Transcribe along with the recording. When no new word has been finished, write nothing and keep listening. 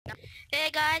Hey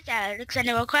guys,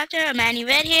 Alexander Crafter, Manny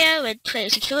Red here with playing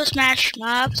Secure Smash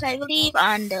Mobs, I believe,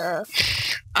 on the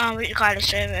what do you call it,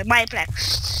 server,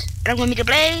 Mineplex. And I'm gonna meet the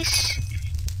Blaze,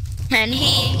 and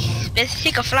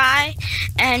he can fly,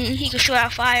 and he can shoot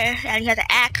out fire, and he has an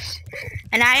axe,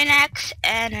 an iron axe,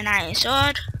 and an iron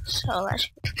sword. So let's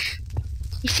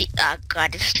you see. Oh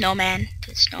god, there's a snowman.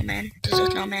 There's a snowman. There's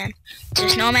a snowman.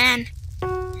 There's a snowman.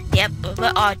 Yep,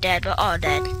 we're all dead. We're all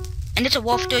dead. And there's a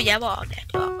wolf too. Yeah, we're all dead.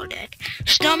 We're all dead.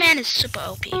 Snowman is super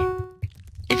OP.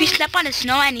 If you step on the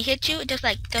snow and he hits you, it does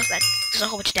a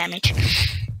whole bunch of damage.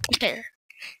 Okay.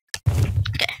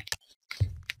 Okay.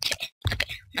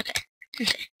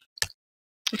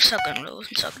 I'm so gonna lose.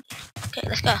 Okay,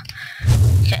 let's go.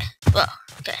 Okay. Whoa.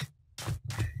 Okay.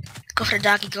 Go for the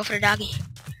doggy. Go for the doggy.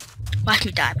 Watch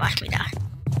me die. Watch me die.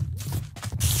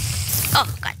 Oh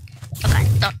god. Oh god.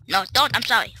 Don't. I'm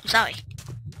sorry.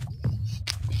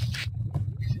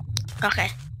 Okay.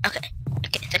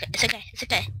 It's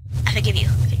okay. I forgive you.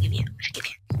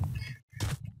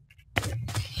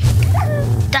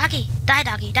 Doggy. Die,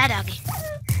 doggy. Die, doggy.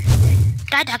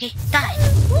 Die.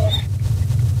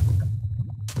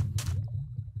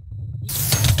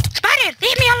 Spider,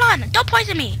 leave me alone. Don't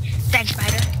poison me. Thanks,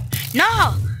 Spider.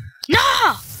 No.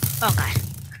 Oh god.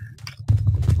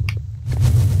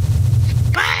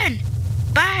 Burn.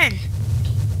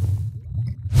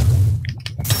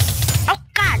 Oh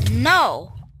god,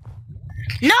 no,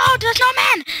 there's no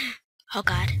man. Oh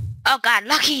god,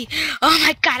 lucky. Oh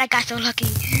my god, I got so lucky.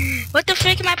 What the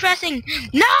frick am I pressing?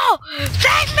 No,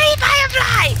 save me,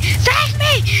 Firefly. Save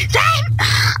me.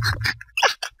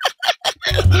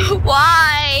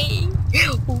 Why?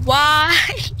 Why?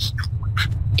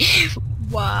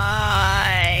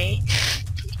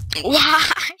 No,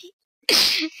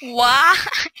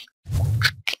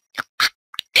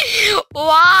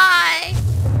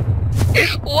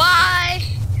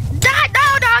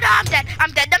 I'm dead.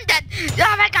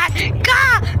 Oh my god.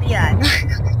 Yeah.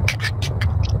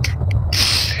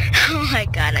 Oh my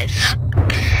god, I suck.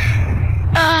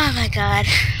 Oh my god.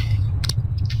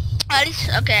 At least,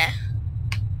 okay,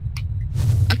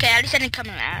 at least I didn't come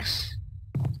in last.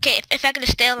 Okay, if I could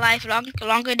stay alive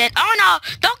longer than... Oh no,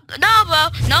 bro.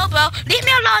 Leave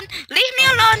me alone.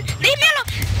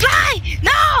 Fly!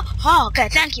 No! Oh, okay,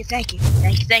 thank you.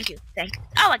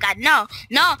 Oh my god, no.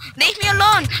 Leave me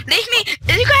alone. Leave me.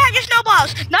 You can have your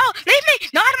snowballs. No, leave me.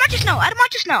 No, I don't want your snow.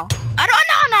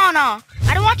 No.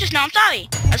 I don't want your snow. I'm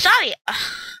sorry.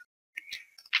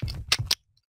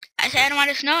 I said I don't want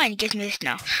the snow and he gives me the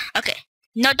snow. Okay.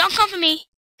 No, don't come for me.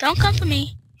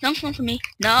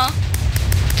 No.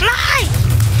 Fly!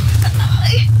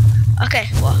 Okay,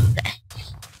 well,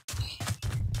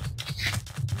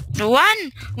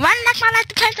 Run, like my life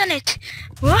depends on it.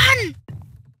 Run!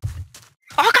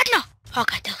 Oh god, no! Oh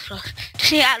god, that was close.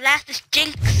 Just need to outlast this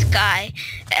Jinx guy,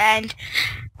 and...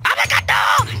 Oh my god,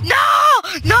 no!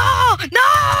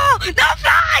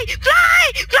 Fly!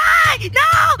 No!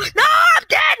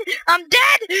 I'm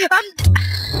dead!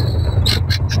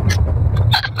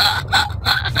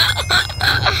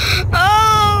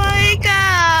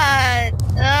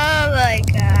 Oh my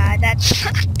god, that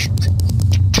sucked.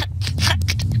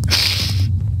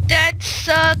 That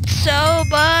sucked so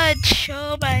much.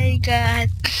 Oh my god.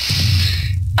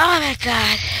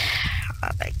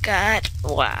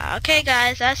 Wow. Okay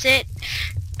guys, that's it.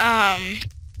 If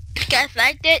you guys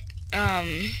liked it,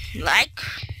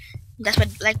 that's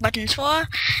what like button's for.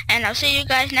 And I'll see you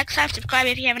guys next time. Subscribe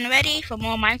if you haven't already for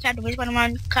more Minecraft and Whisper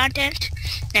content.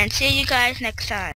 And see you guys next time.